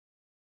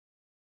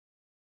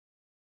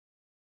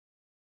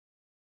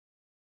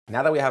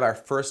Now that we have our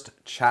first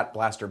chat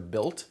blaster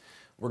built,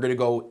 we're gonna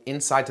go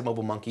inside to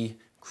MobileMonkey,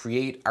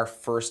 create our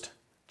first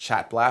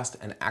chat blast,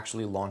 and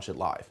actually launch it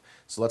live.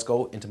 So let's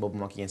go into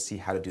MobileMonkey and see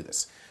how to do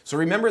this. So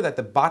remember that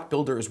the bot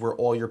builder is where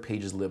all your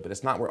pages live, but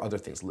it's not where other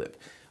things live.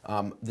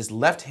 This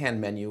left-hand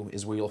menu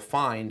is where you'll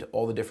find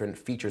all the different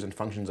features and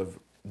functions of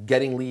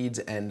getting leads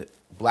and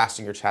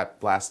blasting your chat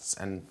blasts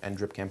and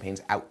drip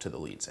campaigns out to the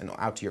leads and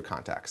out to your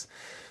contacts.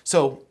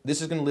 So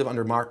this is going to live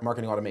under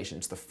marketing automation.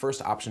 It's the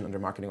first option under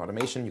marketing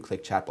automation. You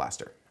click Chat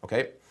Blaster,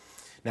 okay?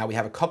 Now we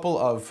have a couple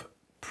of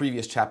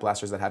previous chat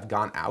blasters that have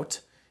gone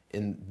out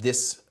in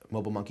this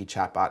MobileMonkey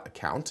chatbot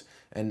account,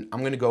 and I'm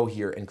going to go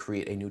here and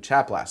create a new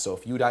chat blast. So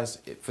if you guys,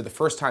 for the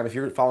first time, if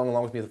you're following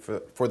along with me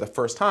for the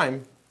first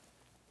time,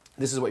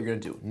 this is what you're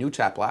going to do, new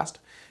chat blast,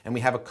 and we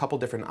have a couple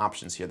different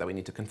options here that we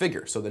need to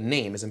configure. So the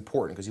name is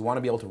important because you want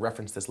to be able to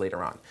reference this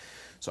later on.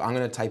 So I'm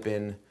going to type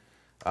in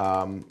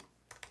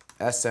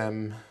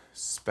SM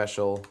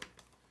special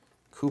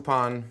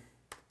coupon.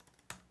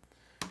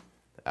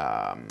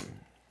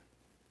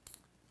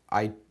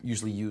 I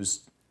usually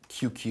use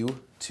QQ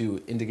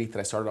to indicate that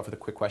I started off with a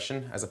quick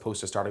question as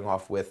opposed to starting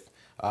off with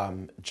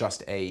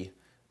just a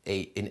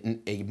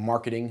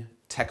marketing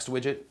text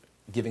widget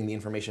giving the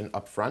information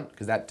up front,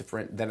 because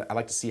then I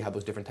like to see how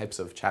those different types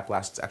of chat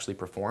blasts actually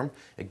perform.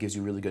 It gives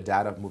you really good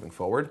data moving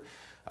forward.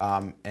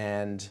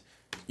 And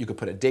you could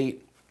put a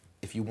date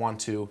if you want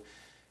to.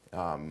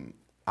 I'm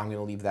going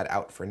to leave that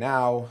out for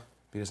now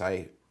because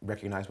I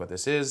recognize what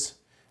this is.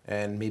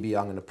 And maybe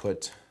I'm going to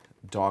put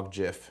dog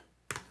GIF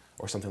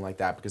or something like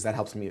that because that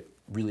helps me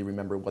really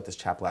remember what this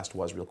chat blast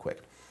was real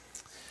quick.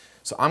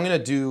 So I'm going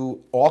to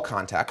do all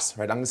contacts,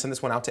 right? I'm going to send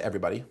this one out to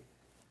everybody.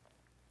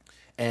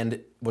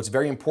 And what's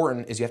very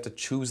important is you have to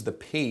choose the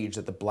page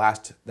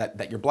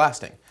that you're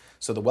blasting.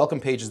 So the welcome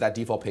page is that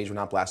default page we're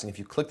not blasting. If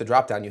you click the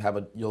drop down,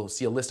 you'll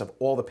see a list of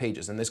all the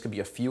pages, and this could be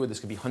a few, or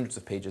this could be hundreds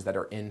of pages that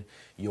are in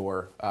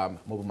your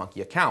MobileMonkey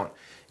account.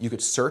 You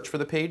could search for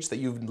the page that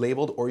you've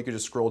labeled, or you could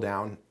just scroll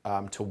down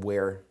to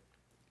where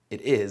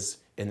it is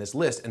in this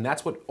list, and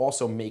that's what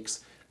also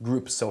makes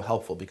groups so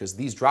helpful, because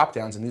these drop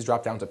downs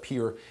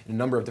appear in a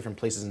number of different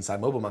places inside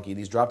MobileMonkey.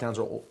 These drop downs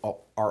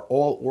are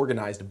all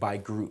organized by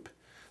group.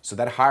 So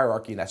that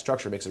hierarchy and that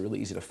structure makes it really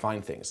easy to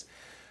find things.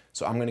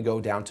 So I'm going to go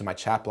down to my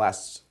Chat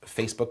Blasts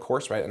Facebook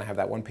course, right? And I have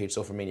that one page,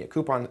 Social Mania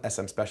coupon,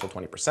 SM special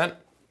 20%.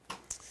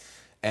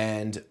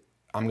 And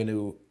I'm going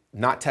to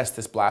not test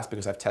this blast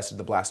because I've tested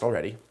the blast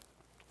already.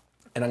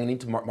 And I'm going to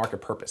need to mark a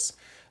purpose.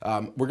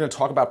 We're going to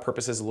talk about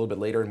purposes a little bit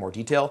later in more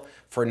detail.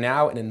 For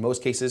now, and in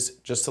most cases,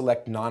 just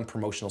select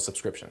non-promotional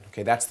subscription.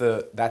 Okay, that's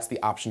the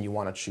option you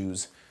want to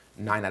choose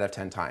 9 out of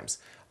 10 times.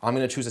 I'm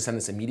going to choose to send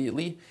this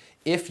immediately.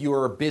 If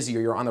you're busy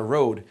or you're on the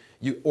road,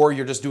 or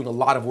you're just doing a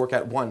lot of work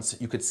at once,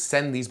 you could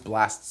send these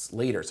blasts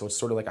later. So it's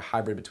sort of like a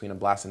hybrid between a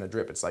blast and a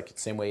drip. It's like the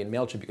same way in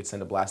MailChimp, you could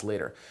send a blast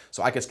later.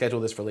 So I could schedule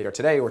this for later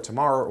today or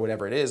tomorrow or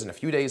whatever it is in a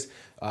few days.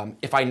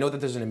 If I know that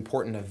there's an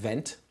important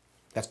event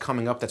that's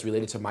coming up that's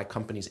related to my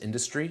company's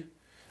industry,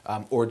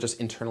 or just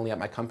internally at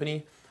my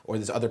company, or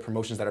there's other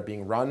promotions that are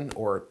being run,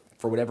 or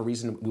for whatever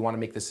reason we want to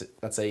make this,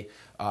 let's say,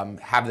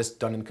 have this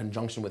done in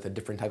conjunction with a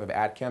different type of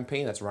ad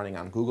campaign that's running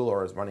on Google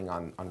or is running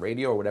on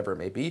radio or whatever it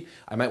may be,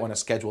 I might want to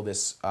schedule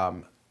this,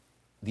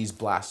 these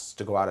blasts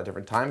to go out at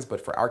different times.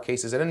 But for our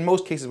cases, and in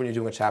most cases when you're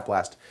doing a chat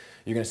blast,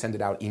 you're going to send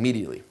it out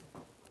immediately.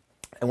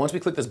 And once we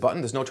click this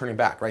button, there's no turning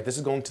back, right?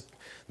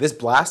 This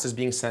blast is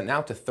being sent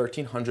out to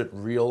 1,300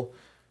 real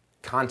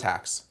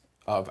contacts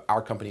of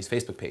our company's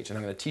Facebook page. And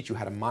I'm going to teach you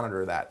how to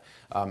monitor that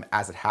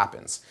as it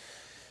happens.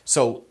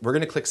 So we're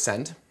going to click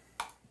send,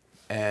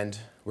 and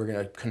we're going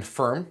to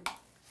confirm,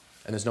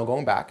 and there's no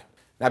going back.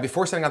 Now,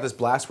 before sending out this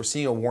blast, we're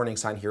seeing a warning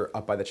sign here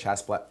up by the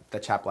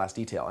chat blast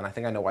detail, and I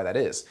think I know why that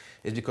is.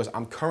 It's because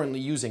I'm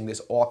currently using this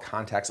all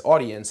contacts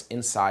audience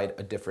inside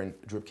a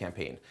different drip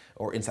campaign,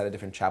 or inside a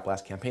different chat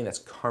blast campaign that's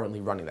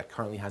currently running, that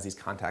currently has these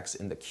contacts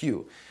in the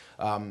queue.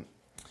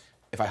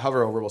 If I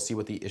hover over, we'll see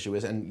what the issue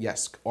is. And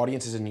yes,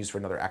 audience is in use for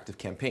another active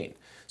campaign.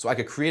 So I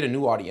could create a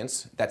new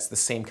audience that's the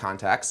same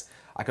contacts.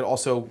 I could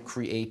also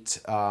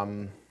create,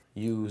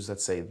 use,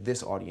 let's say,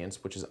 this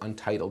audience, which is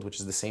untitled,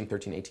 which is the same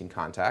 1318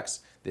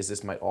 contacts.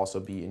 This might also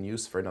be in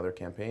use for another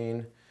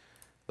campaign.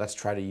 Let's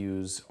try to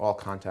use all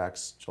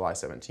contacts July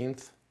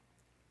 17th.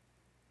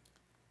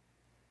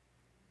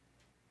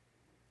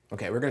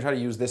 Okay, we're going to try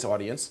to use this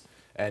audience,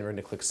 and we're going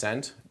to click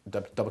send,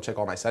 double check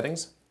all my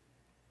settings.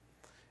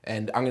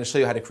 And I'm going to show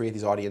you how to create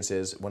these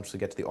audiences once we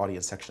get to the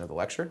audience section of the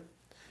lecture.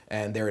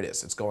 And there it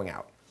is, it's going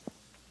out.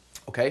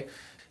 Okay,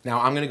 now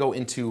I'm going to go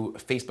into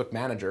Facebook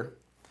Manager,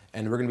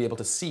 and we're going to be able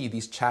to see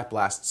these chat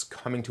blasts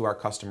coming to our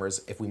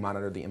customers if we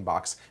monitor the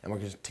inbox, and we're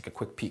going to take a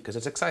quick peek because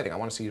it's exciting. I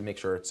want to see you to make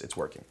sure it's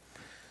working.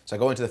 So I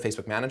go into the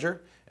Facebook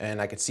Manager,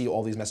 and I can see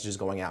all these messages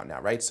going out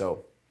now, right?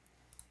 So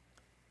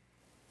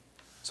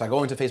I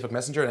go into Facebook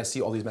Messenger, and I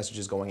see all these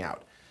messages going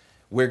out.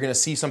 We're going to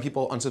see some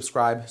people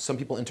unsubscribe, some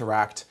people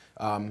interact,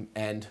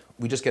 and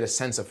we just get a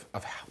sense of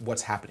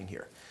what's happening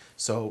here.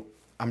 So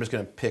I'm just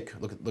gonna pick,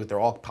 look, they're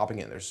all popping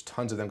in. There's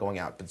tons of them going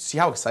out. But see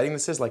how exciting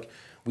this is? Like,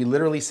 we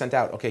literally sent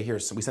out, okay, here,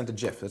 so we sent a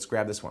GIF. Let's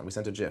grab this one. We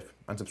sent a GIF,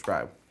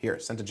 unsubscribe. Here,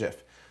 sent a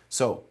GIF.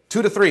 So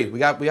 2 to 3, we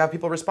have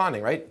people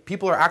responding, right?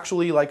 People are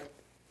actually like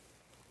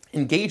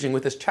engaging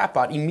with this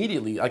chatbot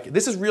immediately. Like,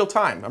 this is real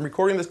time. I'm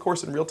recording this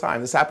course in real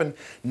time. This happened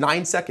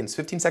 9 seconds,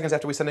 15 seconds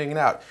after we sending it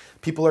out.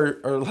 People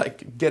are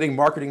like getting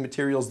marketing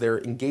materials. They're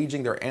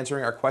engaging. They're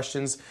answering our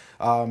questions.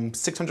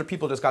 600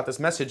 people just got this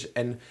message,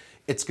 and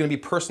it's going to be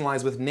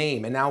personalized with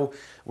name. And now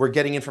we're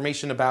getting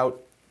information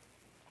about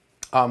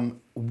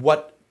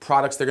what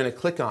products they're going to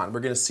click on. We're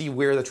going to see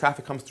where the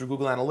traffic comes through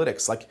Google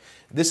Analytics. Like,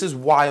 this is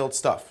wild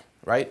stuff,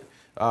 right?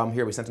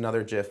 Here, we sent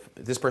another GIF.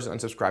 This person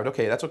unsubscribed.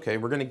 Okay, that's okay.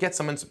 We're going to get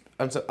some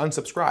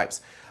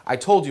unsubscribes. I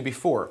told you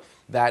before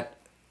that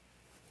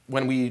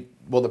when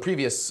the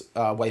previous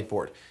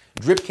whiteboard,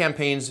 drip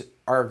campaigns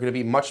are going to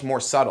be much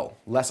more subtle,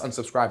 less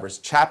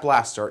unsubscribers. Chat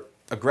blasts are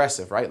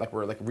aggressive, right? Like,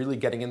 we're like really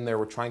getting in there.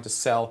 We're trying to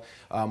sell.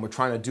 We're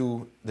trying to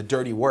do the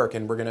dirty work,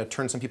 and we're going to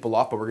turn some people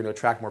off, but we're going to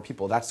attract more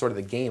people. That's sort of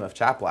the game of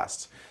chat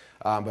blasts,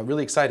 but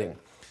really exciting.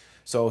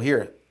 So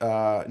here,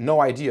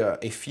 no idea,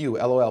 a few,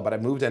 LOL, but I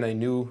moved and I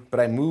knew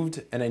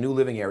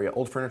living area.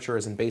 Old furniture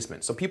is in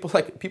basement. So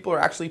people are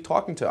actually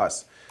talking to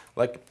us.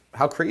 Like,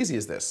 how crazy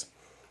is this?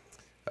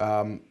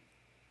 How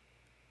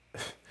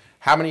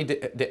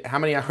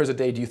many hours a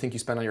day do you think you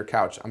spend on your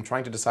couch? I'm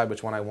trying to decide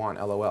which one I want,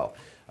 LOL.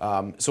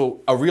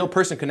 So a real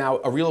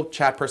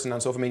chat person on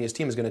Social Mania's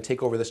team is going to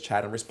take over this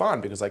chat and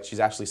respond, because like,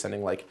 she's actually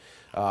sending like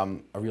a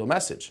real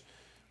message.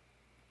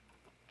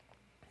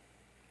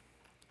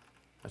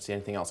 Let's see,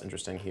 anything else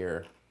interesting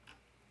here?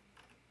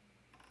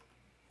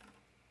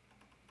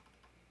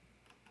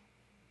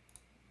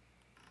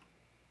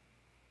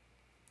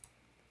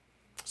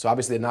 So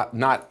obviously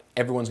not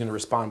everyone's going to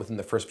respond within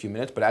the first few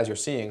minutes, but as you're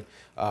seeing,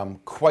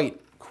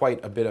 quite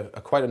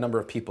a number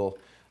of people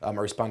are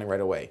responding right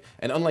away.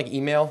 And unlike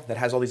email that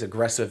has all these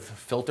aggressive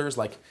filters,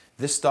 like,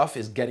 this stuff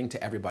is getting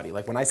to everybody.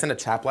 Like, when I send a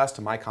chat blast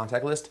to my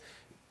contact list,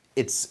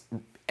 it's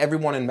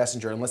everyone in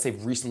Messenger, unless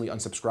they've recently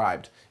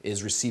unsubscribed,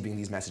 is receiving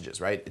these messages,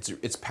 right?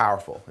 It's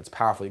powerful. It's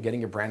powerful. You're getting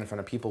your brand in front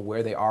of people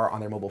where they are on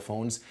their mobile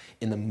phones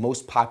in the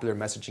most popular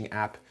messaging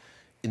app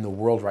in the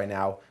world right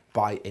now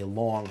by a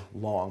long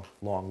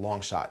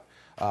shot.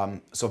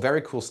 So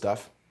very cool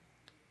stuff.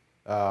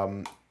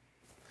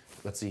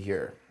 Let's see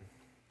here.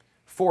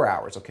 4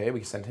 hours, okay?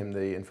 We sent him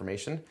the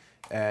information,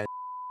 and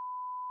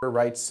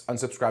writes,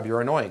 unsubscribe,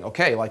 you're annoying.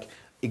 Okay, like,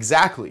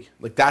 exactly.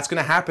 Like, that's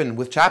going to happen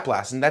with chat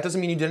blasts, and that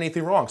doesn't mean you did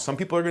anything wrong. Some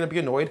people are going to be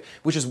annoyed,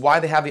 which is why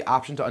they have the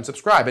option to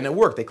unsubscribe, and it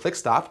worked. They clicked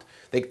stopped.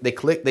 They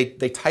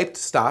typed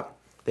stop.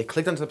 They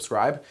clicked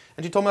unsubscribe,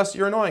 and she told us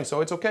you're annoying,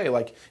 so it's okay.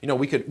 Like, you know,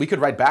 we could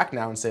write back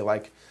now and say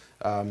like,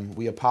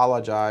 we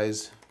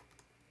apologize.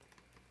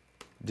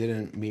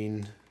 Didn't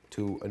mean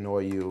to annoy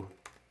you.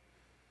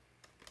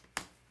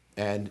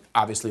 And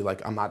obviously,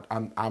 like, I'm not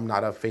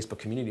a Facebook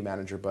community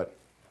manager, but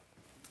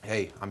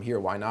hey, I'm here.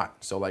 Why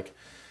not? So like,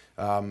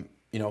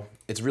 you know,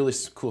 it's really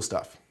cool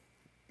stuff.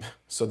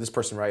 So this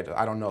person, right,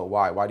 I don't know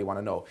why. Why do you want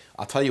to know?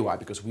 I'll tell you why,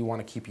 because we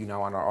want to keep you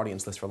now on our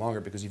audience list for longer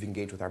because you've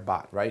engaged with our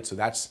bot, right? So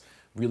that's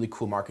really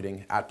cool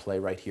marketing at play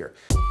right here.